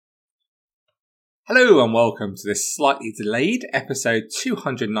Hello and welcome to this slightly delayed episode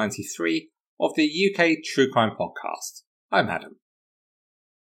 293 of the UK True Crime Podcast. I'm Adam.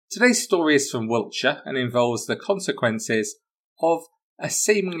 Today's story is from Wiltshire and involves the consequences of a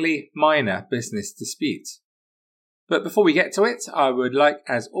seemingly minor business dispute. But before we get to it, I would like,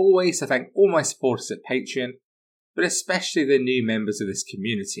 as always, to thank all my supporters at Patreon, but especially the new members of this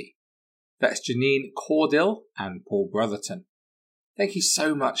community. That's Janine Cordill and Paul Brotherton. Thank you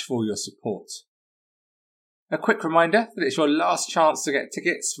so much for all your support. A quick reminder that it's your last chance to get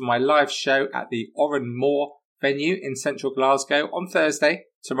tickets for my live show at the Oran Moor venue in central Glasgow on Thursday,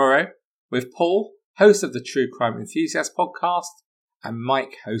 tomorrow, with Paul, host of the True Crime Enthusiast podcast, and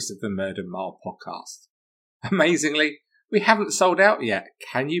Mike, host of the Murder Mile podcast. Amazingly, we haven't sold out yet,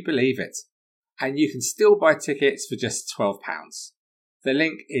 can you believe it? And you can still buy tickets for just £12. The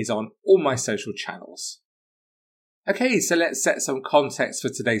link is on all my social channels. Okay, so let's set some context for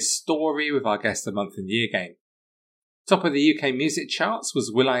today's story with our Guess the Month and Year game. Top of the UK music charts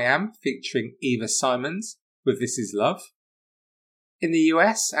was will.i.am featuring Eva Simons with This Is Love. In the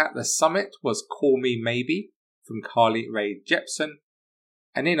US, at the summit was Call Me Maybe from Carly Rae Jepsen.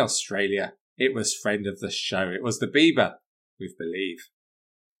 And in Australia, it was friend of the show. It was the Bieber with Believe.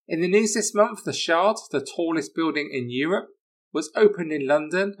 In the news this month, the Shard, the tallest building in Europe, was opened in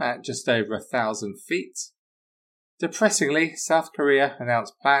London at just over 1,000 feet. Depressingly, South Korea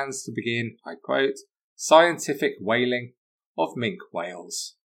announced plans to begin, I quote, scientific whaling of minke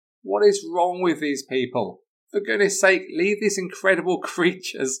whales. What is wrong with these people? For goodness sake, leave these incredible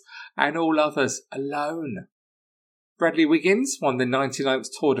creatures and all others alone. Bradley Wiggins won the 99th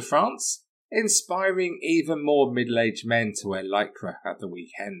Tour de France, inspiring even more middle-aged men to wear lycra at the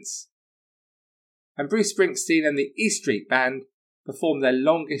weekends. And Bruce Springsteen and the E Street Band performed their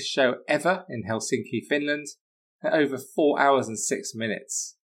longest show ever in Helsinki, Finland, at over 4 hours and 6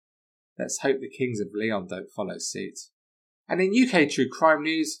 minutes. Let's hope the Kings of Leon don't follow suit. And in UK True Crime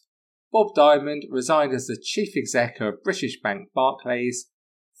news, Bob Diamond resigned as the chief executive of British bank Barclays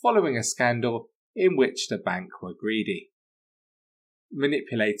following a scandal in which the bank were greedy,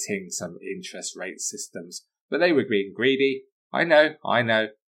 manipulating some interest rate systems. But they were being greedy. I know,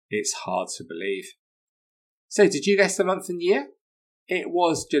 it's hard to believe. So did you guess the month and year? It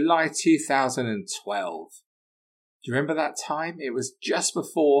was July 2012. Do you remember that time? It was just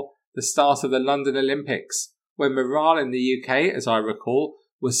before the start of the London Olympics, when morale in the UK, as I recall,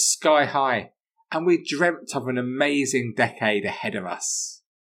 was sky high, and we dreamt of an amazing decade ahead of us.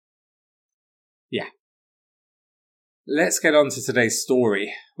 Yeah. Let's get on to today's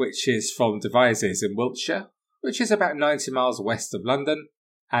story, which is from Devizes in Wiltshire, which is about 90 miles west of London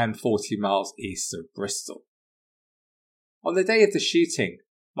and 40 miles east of Bristol. On the day of the shooting,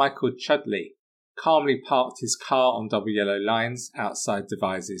 Michael Chudley calmly parked his car on double yellow lines outside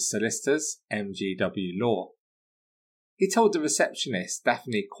Devizes Solicitors, MGW Law. He told the receptionist,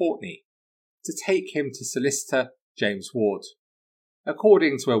 Daphne Courtney, to take him to solicitor James Ward.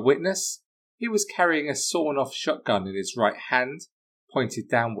 According to a witness, he was carrying a sawn-off shotgun in his right hand, pointed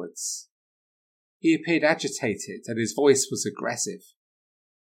downwards. He appeared agitated and his voice was aggressive.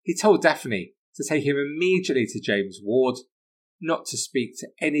 He told Daphne to take him immediately to James Ward, not to speak to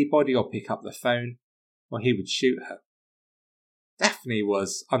anybody or pick up the phone, or he would shoot her. Daphne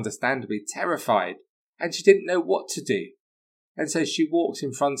was understandably terrified, and she didn't know what to do, and so she walked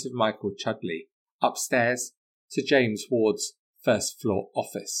in front of Michael Chudley upstairs to James Ward's first floor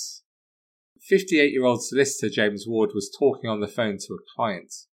office. 58-year-old solicitor James Ward was talking on the phone to a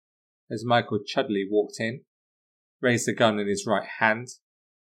client as Michael Chudley walked in, raised the gun in his right hand,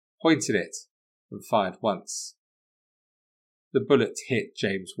 pointed it, and fired once. The bullet hit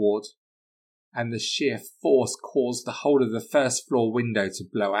James Ward, and the sheer force caused the whole of the first floor window to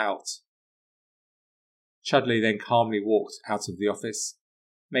blow out. Chudley then calmly walked out of the office,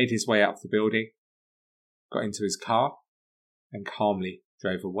 made his way up the building, got into his car, and calmly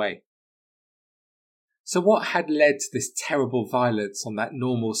drove away. So what had led to this terrible violence on that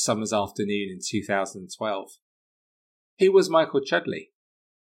normal summer's afternoon in 2012? Who was Michael Chudley?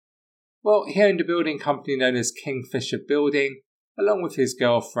 Well, he owned a building company known as Kingfisher Building, along with his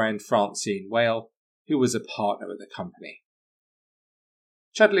girlfriend Francine Whale, who was a partner at the company.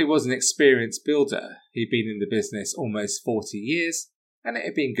 Chudley was an experienced builder. He'd been in the business almost 40 years, and it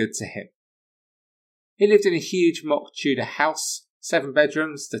had been good to him. He lived in a huge mock Tudor house, 7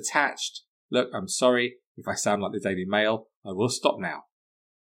 bedrooms, detached. Look, I'm sorry if I sound like the Daily Mail. I will stop now.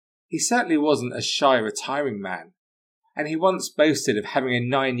 He certainly wasn't a shy retiring man, and he once boasted of having a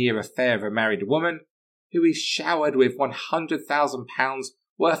 9-year affair with a married woman who he showered with £100,000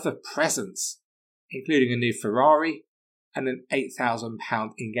 worth of presents, including a new Ferrari and an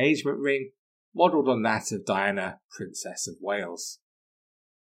 £8,000 engagement ring modelled on that of Diana, Princess of Wales.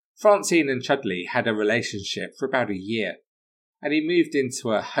 Francine and Chudley had a relationship for about a year, and he moved into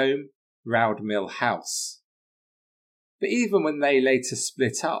her home, Roud Mill House. But even when they later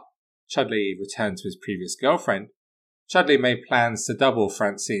split up, Chudley returned to his previous girlfriend. Chudley made plans to double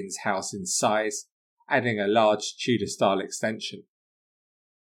Francine's house in size, adding a large Tudor-style extension.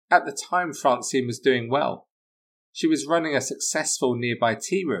 At the time, Francine was doing well. She was running a successful nearby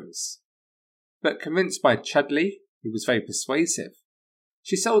tea rooms. But convinced by Chudley, who was very persuasive,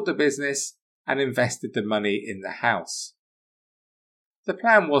 she sold the business and invested the money in the house. The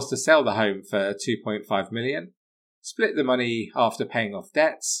plan was to sell the home for $2.5 million, split the money after paying off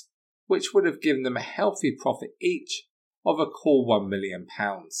debts, which would have given them a healthy profit each of a cool £1 million.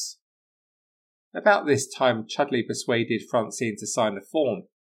 About this time, Chudley persuaded Francine to sign a form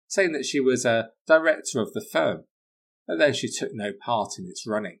saying that she was a director of the firm, although she took no part in its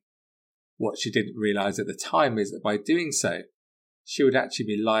running. What she didn't realise at the time is that by doing so, she would actually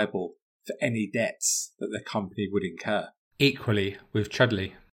be liable for any debts that the company would incur. Equally with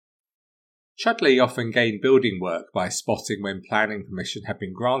Chudley. Chudley often gained building work by spotting when planning permission had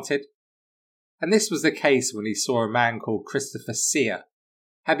been granted, and this was the case when he saw a man called Christopher Sear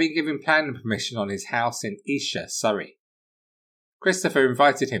had been given planning permission on his house in Esher, Surrey. Christopher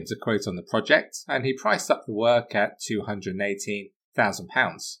invited him to quote on the project, and he priced up the work at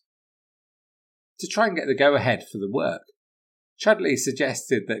 £218,000. To try and get the go-ahead for the work, Chudley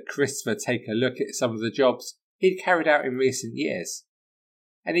suggested that Christopher take a look at some of the jobs he'd carried out in recent years,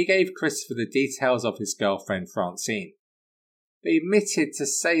 and he gave Christopher the details of his girlfriend Francine. But he omitted to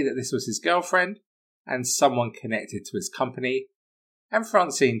say that this was his girlfriend and someone connected to his company, and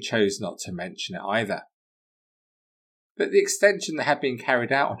Francine chose not to mention it either. But the extension that had been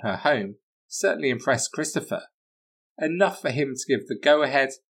carried out on her home certainly impressed Christopher, enough for him to give the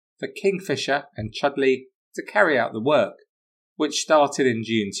go-ahead for Kingfisher and Chudley to carry out the work, which started in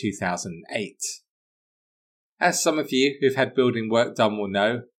June 2008. As some of you who've had building work done will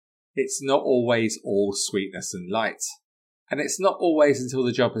know, it's not always all sweetness and light, and it's not always until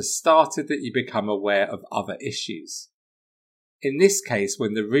the job has started that you become aware of other issues. In this case,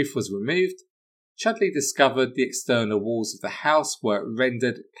 when the roof was removed, Chudley discovered the external walls of the house were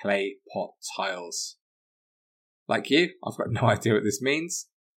rendered clay pot tiles. Like you, I've got no idea what this means,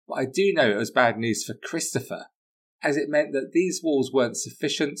 but I do know it was bad news for Christopher, as it meant that these walls weren't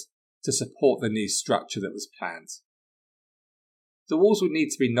sufficient to support the new structure that was planned. The walls would need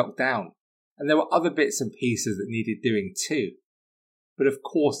to be knocked down, and there were other bits and pieces that needed doing too, but of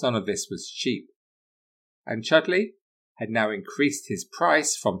course none of this was cheap. And Chudley had now increased his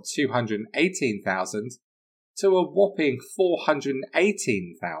price from $218,000 to a whopping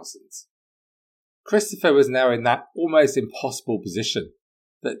 $418,000. Christopher was now in that almost impossible position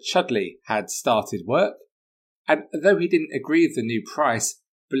that Chudley had started work, and though he didn't agree with the new price,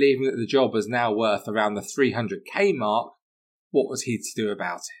 believing that the job was now worth around the $300,000 mark, what was he to do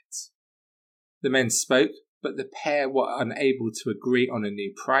about it? The men spoke, but the pair were unable to agree on a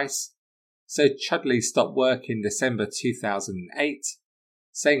new price, so Chudley stopped work in December 2008,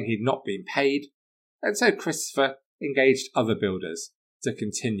 saying he'd not been paid, and so Christopher engaged other builders to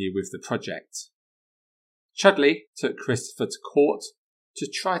continue with the project. Chudley took Christopher to court to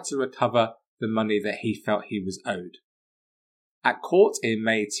try to recover the money that he felt he was owed. At court in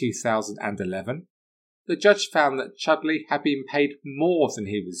May 2011, the judge found that Chudley had been paid more than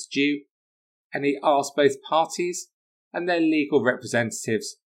he was due, and he asked both parties and their legal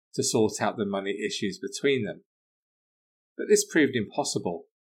representatives to sort out the money issues between them. But this proved impossible,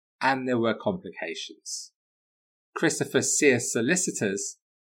 and there were complications. Christopher Sear's solicitors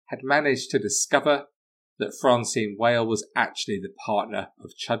had managed to discover that Francine Wale was actually the partner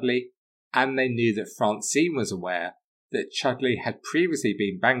of Chudley, and they knew that Francine was aware that Chudley had previously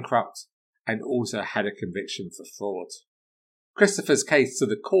been bankrupt and also had a conviction for fraud. Christopher's case to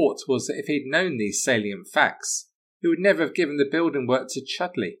the court was that if he'd known these salient facts, he would never have given the building work to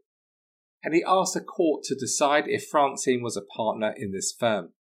Chudley, and he asked the court to decide if Francine was a partner in this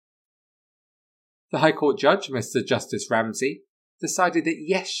firm. The High Court judge, Mr. Justice Ramsey, decided that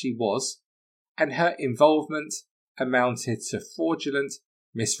yes, she was, and her involvement amounted to fraudulent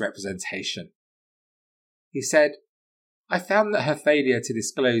misrepresentation. He said, "I found that her failure to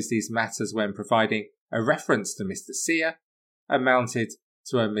disclose these matters when providing a reference to Mr. Sear amounted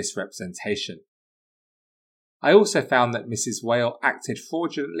to a misrepresentation. I also found that Mrs. Wale acted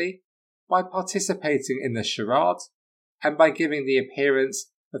fraudulently by participating in the charade and by giving the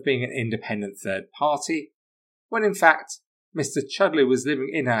appearance of being an independent third party, when in fact Mr. Chudley was living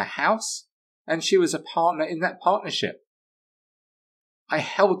in her house and she was a partner in that partnership. I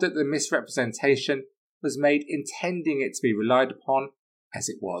held that the misrepresentation was made intending it to be relied upon, as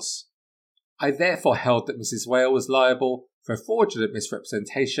it was. I therefore held that Mrs. Whale was liable for fraudulent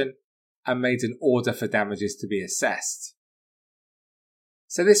misrepresentation and made an order for damages to be assessed.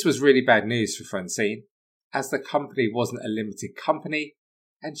 So this was really bad news for Francine, as the company wasn't a limited company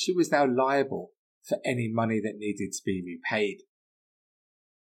and she was now liable for any money that needed to be repaid.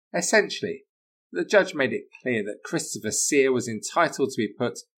 Essentially, the judge made it clear that Christopher Sear was entitled to be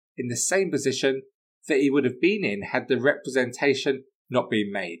put in the same position that he would have been in had the representation not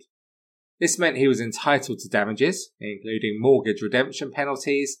been made. This meant he was entitled to damages, including mortgage redemption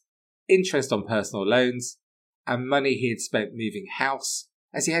penalties, interest on personal loans, and money he had spent moving house,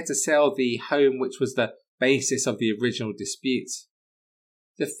 as he had to sell the home which was the basis of the original dispute.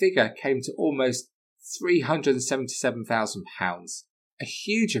 The figure came to almost £377,000, a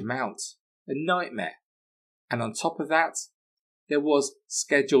huge amount, a nightmare. And on top of that, there was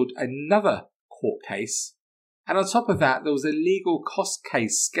scheduled another court case, and on top of that there was a legal cost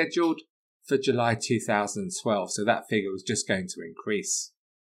case scheduled for July 2012, so that figure was just going to increase.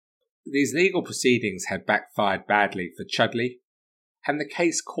 These legal proceedings had backfired badly for Chudley, and the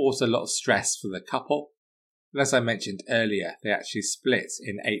case caused a lot of stress for the couple, and as I mentioned earlier, they actually split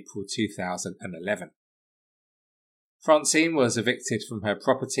in April 2011. Francine was evicted from her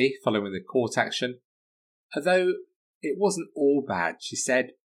property following the court action. Although it wasn't all bad, she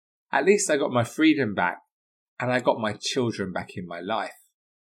said, at least I got my freedom back and I got my children back in my life.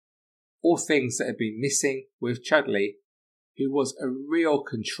 All things that had been missing with Chudley, who was a real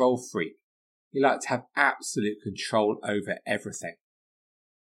control freak. He liked to have absolute control over everything.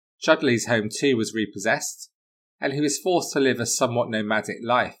 Chudley's home too was repossessed, and he was forced to live a somewhat nomadic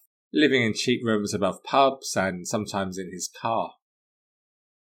life, living in cheap rooms above pubs and sometimes in his car.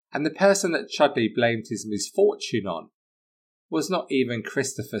 And the person that Chudley blamed his misfortune on was not even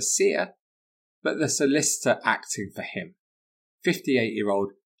Christopher Sear, but the solicitor acting for him,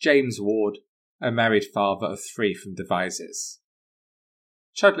 58-year-old James Ward, a married father of 3 from Devizes.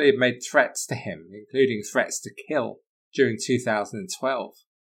 Chudley had made threats to him, including threats to kill, during 2012.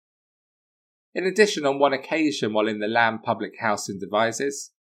 In addition, on one occasion while in the Lamb public house in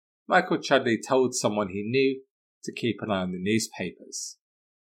Devizes, Michael Chudley told someone he knew to keep an eye on the newspapers.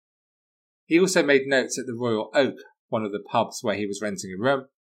 He also made notes at the Royal Oak, one of the pubs where he was renting a room,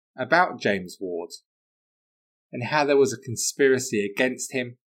 about James Ward, and how there was a conspiracy against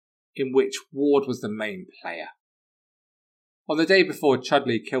him in which Ward was the main player. On the day before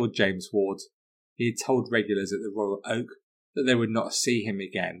Chudley killed James Ward, he had told regulars at the Royal Oak that they would not see him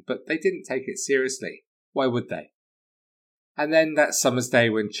again, but they didn't take it seriously. Why would they? And then that summer's day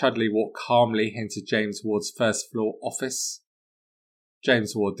when Chudley walked calmly into James Ward's first floor office,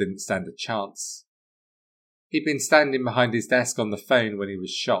 James Ward didn't stand a chance. He'd been standing behind his desk on the phone when he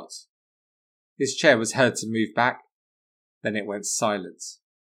was shot. His chair was heard to move back, then it went silent.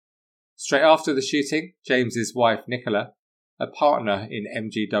 Straight after the shooting, James's wife Nicola, a partner in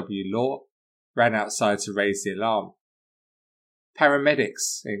MGW Law, ran outside to raise the alarm.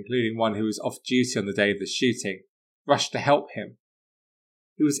 Paramedics, including one who was off duty on the day of the shooting, rushed to help him.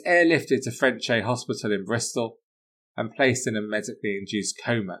 He was airlifted to Frenchay Hospital in Bristol and placed in a medically induced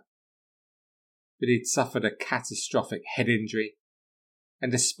coma. But he'd suffered a catastrophic head injury,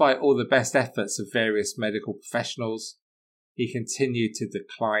 and despite all the best efforts of various medical professionals, he continued to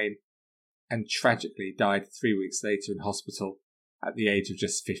decline and tragically died 3 weeks later in hospital at the age of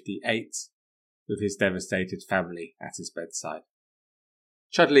just 58, with his devastated family at his bedside.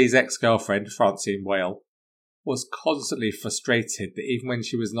 Chudley's ex-girlfriend, Francine Whale, was constantly frustrated that even when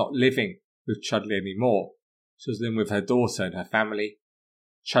she was not living with Chudley anymore, she was living with her daughter and her family,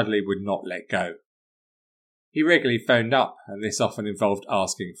 Chudley would not let go. He regularly phoned up, and this often involved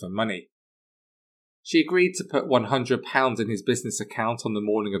asking for money. She agreed to put £100 in his business account on the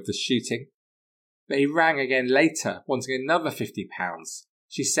morning of the shooting, but he rang again later, wanting another £50.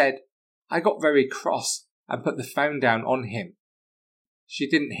 She said, "I got very cross and put the phone down on him." She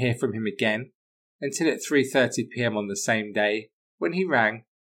didn't hear from him again until at 3:30 p.m. on the same day, when he rang,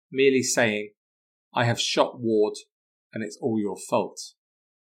 merely saying, "I have shot Ward, and it's all your fault."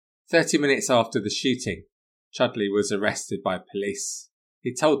 30 minutes after the shooting, Chudley was arrested by police.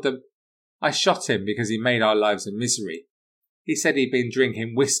 He told them, "I shot him because he made our lives a misery." He said he'd been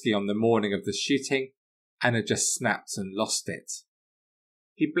drinking whiskey on the morning of the shooting and had just snapped and lost it.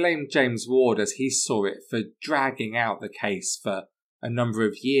 He blamed James Ward, as he saw it, for dragging out the case for a number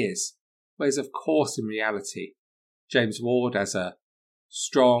of years, whereas of course in reality, James Ward, as a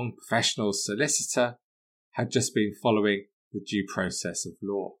strong professional solicitor, had just been following the due process of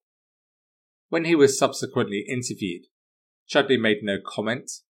law. When he was subsequently interviewed, Chudley made no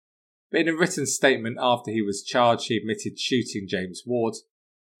comment, but in a written statement after he was charged, he admitted shooting James Ward,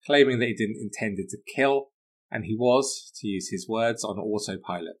 claiming that he didn't intend to kill, and he was, to use his words, on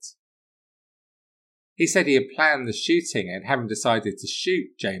autopilot. He said he had planned the shooting, and having decided to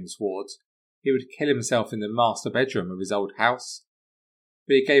shoot James Ward, he would kill himself in the master bedroom of his old house.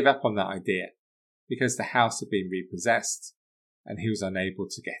 But he gave up on that idea because the house had been repossessed and he was unable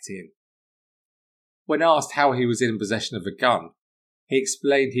to get in. When asked how he was in possession of a gun, he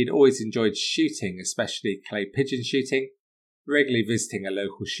explained he'd always enjoyed shooting, especially clay pigeon shooting, regularly visiting a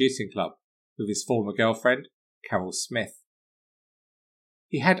local shooting club with his former girlfriend, Carol Smith.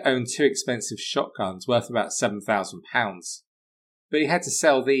 He had owned 2 expensive shotguns worth about £7,000, but he had to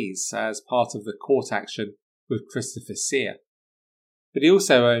sell these as part of the court action with Christopher Sear. But he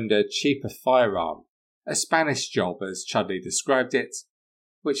also owned a cheaper firearm, a Spanish job as Chudley described it,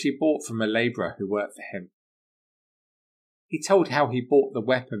 which he bought from a labourer who worked for him. He told how he bought the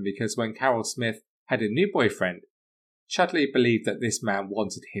weapon because when Carol Smith had a new boyfriend, Chudley believed that this man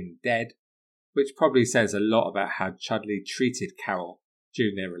wanted him dead, which probably says a lot about how Chudley treated Carol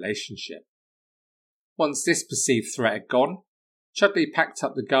during their relationship. Once this perceived threat had gone, Chudley packed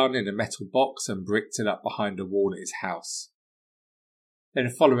up the gun in a metal box and bricked it up behind a wall at his house. Then,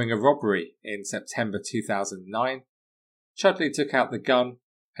 following a robbery in September 2009, Chudley took out the gun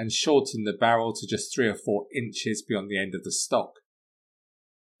and shortened the barrel to just 3 or 4 inches beyond the end of the stock.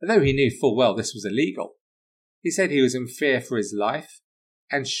 Although he knew full well this was illegal, he said he was in fear for his life,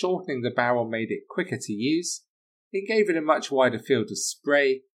 and shortening the barrel made it quicker to use. It gave it a much wider field of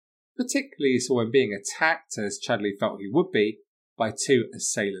spray, particularly so when being attacked, as Chudley felt he would be, by 2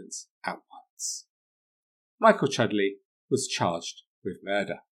 assailants at once. Michael Chudley was charged with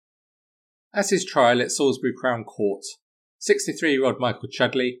murder. At his trial at Salisbury Crown Court, 63-year-old Michael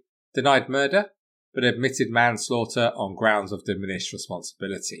Chudley denied murder but admitted manslaughter on grounds of diminished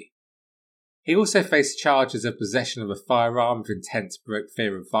responsibility. He also faced charges of possession of a firearm with intent to provoke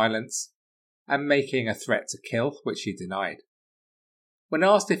fear of violence and making a threat to kill, which he denied. When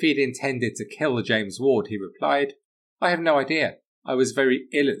asked if he had intended to kill James Ward, he replied, "I have no idea. I was very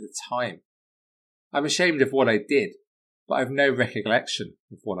ill at the time. I'm ashamed of what I did, but I have no recollection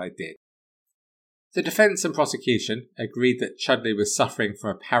of what I did." The defence and prosecution agreed that Chudley was suffering from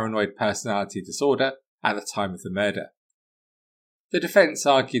a paranoid personality disorder at the time of the murder. The defence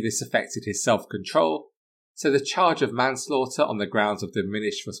argued this affected his self-control, so the charge of manslaughter on the grounds of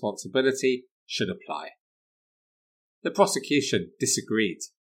diminished responsibility should apply. The prosecution disagreed,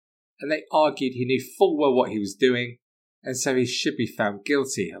 and they argued he knew full well what he was doing, and so he should be found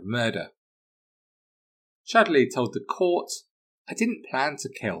guilty of murder. Chudley told the court, "I didn't plan to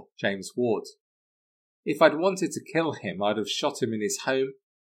kill James Ward. If I'd wanted to kill him, I'd have shot him in his home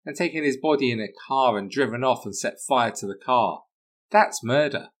and taken his body in a car and driven off and set fire to the car. That's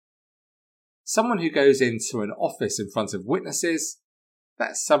murder. Someone who goes into an office in front of witnesses,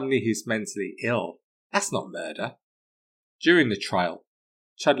 that's somebody who's mentally ill. That's not murder." During the trial,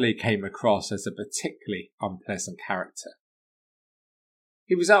 Chudley came across as a particularly unpleasant character.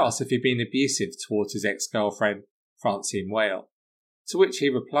 He was asked if he'd been abusive towards his ex-girlfriend, Francine Whale, to which he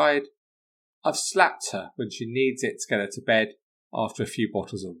replied, "I've slapped her when she needs it to get her to bed after a few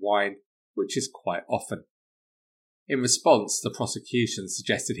bottles of wine, which is quite often." In response, the prosecution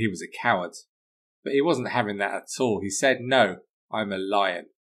suggested he was a coward, but he wasn't having that at all. He said, "No, I'm a lion."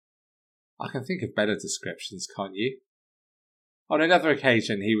 I can think of better descriptions, can't you? On another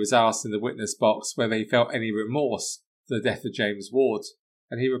occasion, he was asked in the witness box whether he felt any remorse for the death of James Ward,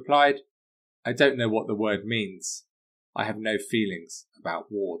 and he replied, "I don't know what the word means. I have no feelings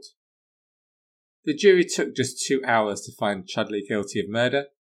about Ward." The jury took just 2 hours to find Chudley guilty of murder,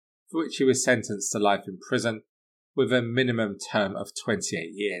 for which he was sentenced to life in prison with a minimum term of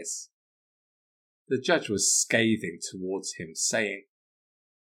 28 years. The judge was scathing towards him, saying,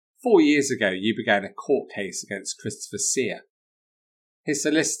 "4 years ago you began a court case against Christopher Sear. His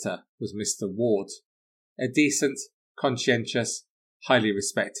solicitor was Mr. Ward, a decent, conscientious, highly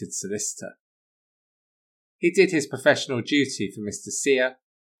respected solicitor. He did his professional duty for Mr. Sear,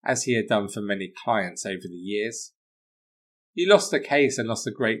 as he had done for many clients over the years. You lost the case and lost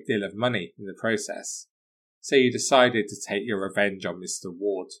a great deal of money in the process, so you decided to take your revenge on Mr.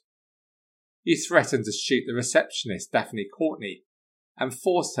 Ward. You threatened to shoot the receptionist, Daphne Courtney, and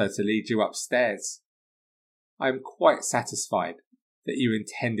forced her to lead you upstairs. I am quite satisfied that you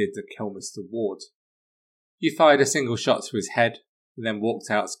intended to kill Mr. Ward. You fired a single shot to his head, and then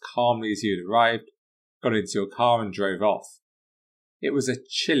walked out as calmly as you had arrived, got into your car and drove off. It was a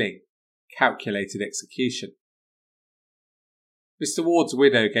chilling, calculated execution." Mr. Ward's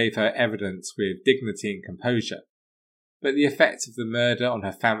widow gave her evidence with dignity and composure, but the effect of the murder on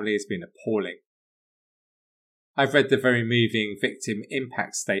her family has been appalling. I've read the very moving victim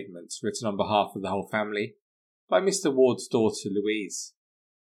impact statements written on behalf of the whole family by Mr. Ward's daughter Louise.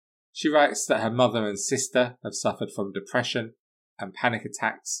 She writes that her mother and sister have suffered from depression and panic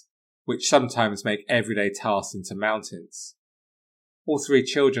attacks, which sometimes make everyday tasks into mountains. All 3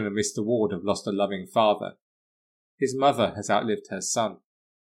 children of Mr. Ward have lost a loving father. His mother has outlived her son.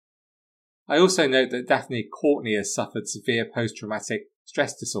 I also note that Daphne Courtney has suffered severe post-traumatic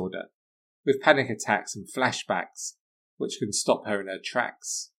stress disorder, with panic attacks and flashbacks, which can stop her in her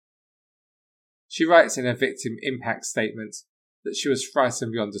tracks. She writes in her victim impact statement that she was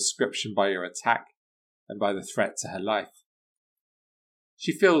frightened beyond description by your attack and by the threat to her life.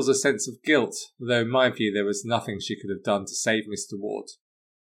 She feels a sense of guilt, though in my view there was nothing she could have done to save Mr. Ward.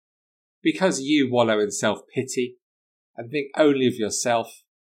 Because you wallow in self-pity and think only of yourself,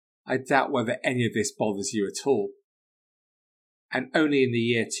 I doubt whether any of this bothers you at all. And only in the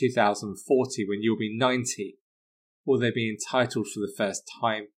year 2040, when you'll be 90, will they be entitled for the first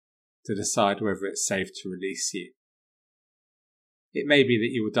time to decide whether it's safe to release you. It may be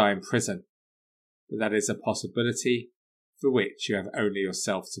that you will die in prison, but that is a possibility for which you have only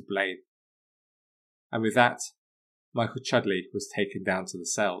yourself to blame. And with that, Michael Chudley was taken down to the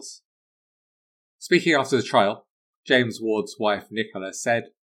cells. Speaking after the trial, James Ward's wife Nicola said,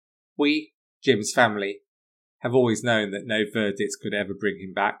 "We, Jim's family, have always known that no verdict could ever bring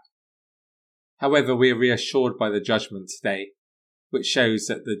him back. However, we are reassured by the judgment today, which shows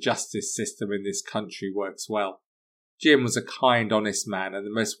that the justice system in this country works well. Jim was a kind, honest man and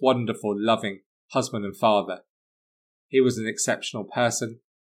the most wonderful, loving husband and father. He was an exceptional person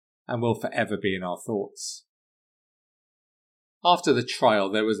and will forever be in our thoughts." After the trial,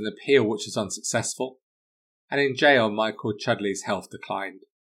 there was an appeal which was unsuccessful, and in jail Michael Chudley's health declined.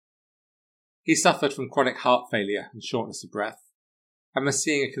 He suffered from chronic heart failure and shortness of breath, and was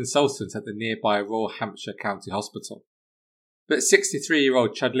seeing a consultant at the nearby Royal Hampshire County Hospital. But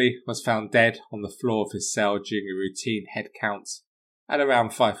 63-year-old Chudley was found dead on the floor of his cell during a routine head count at around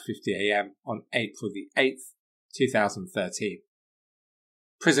 5:50 a.m. on April the 8th, 2013.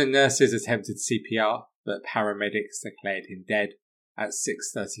 Prison nurses attempted CPR, but paramedics declared him dead at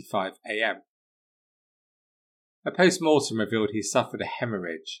 6:35 a.m. A post-mortem revealed he suffered a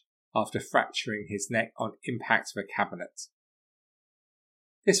hemorrhage after fracturing his neck on impact of a cabinet.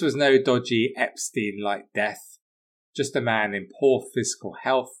 This was no dodgy Epstein-like death, just a man in poor physical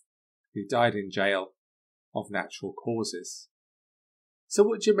health who died in jail of natural causes. So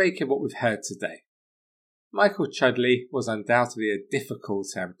what do you make of what we've heard today? Michael Chudley was undoubtedly a difficult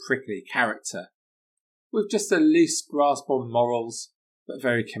and prickly character, with just a loose grasp on morals, but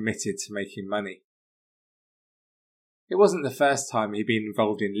very committed to making money. It wasn't the first time he'd been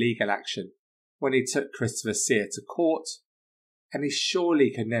involved in legal action when he took Christopher Sear to court, and he surely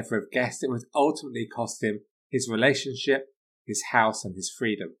could never have guessed it would ultimately cost him his relationship, his house and his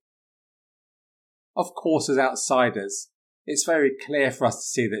freedom. Of course, as outsiders, it's very clear for us to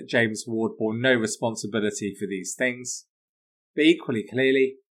see that James Ward bore no responsibility for these things, but equally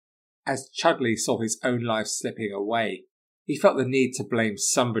clearly, as Chudley saw his own life slipping away, he felt the need to blame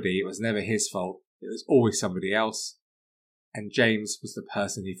somebody. It was never his fault, it was always somebody else, and James was the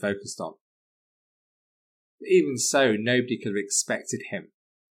person he focused on. But even so, nobody could have expected him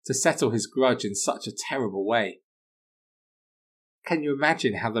to settle his grudge in such a terrible way. Can you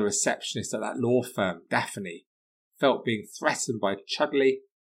imagine how the receptionist at that law firm, Daphne, felt being threatened by Chudley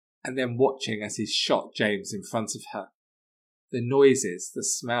and then watching as he shot James in front of her? The noises, the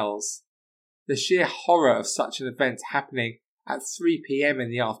smells, the sheer horror of such an event happening at 3 p.m. in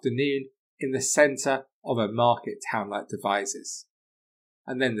the afternoon in the centre of a market town like Devizes.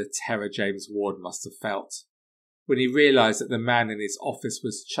 And then the terror James Ward must have felt when he realised that the man in his office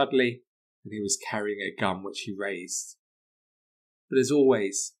was Chudley and he was carrying a gun which he raised. But as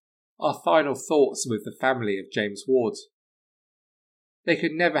always, our final thoughts are with the family of James Ward. They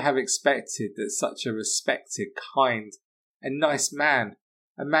could never have expected that such a respected, kind and nice man,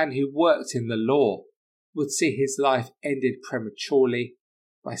 a man who worked in the law, would see his life ended prematurely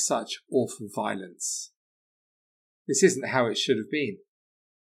by such awful violence. This isn't how it should have been.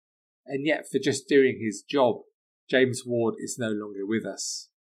 And yet, for just doing his job, James Ward is no longer with us.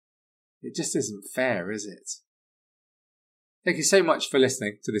 It just isn't fair, is it? Thank you so much for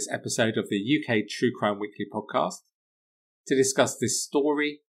listening to this episode of the UK True Crime Weekly podcast. To discuss this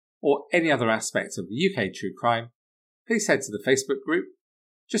story or any other aspect of UK True Crime, please head to the Facebook group.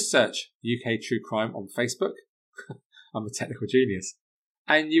 Just search UK True Crime on Facebook. I'm a technical genius.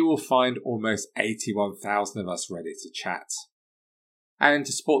 And you will find almost 81,000 of us ready to chat. And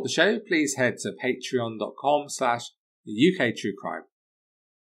to support the show, please head to patreon.com/ UK True Crime.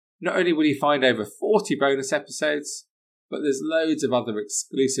 Not only will you find over 40 bonus episodes, but there's loads of other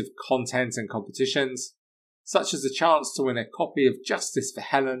exclusive content and competitions, such as the chance to win a copy of Justice for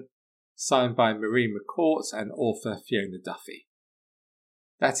Helen, signed by Marie McCourt and author Fiona Duffy.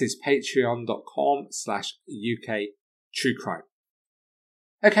 That is patreon.com/UK True Crime.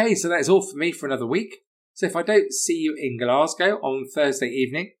 Okay, so that is all for me for another week. So if I don't see you in Glasgow on Thursday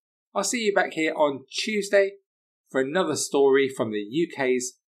evening, I'll see you back here on Tuesday for another story from the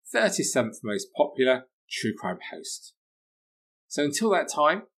UK's 37th most popular true crime host. So until that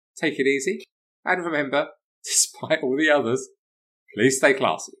time, take it easy, and remember, despite all the others, please stay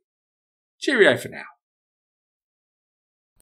classy. Cheerio for now.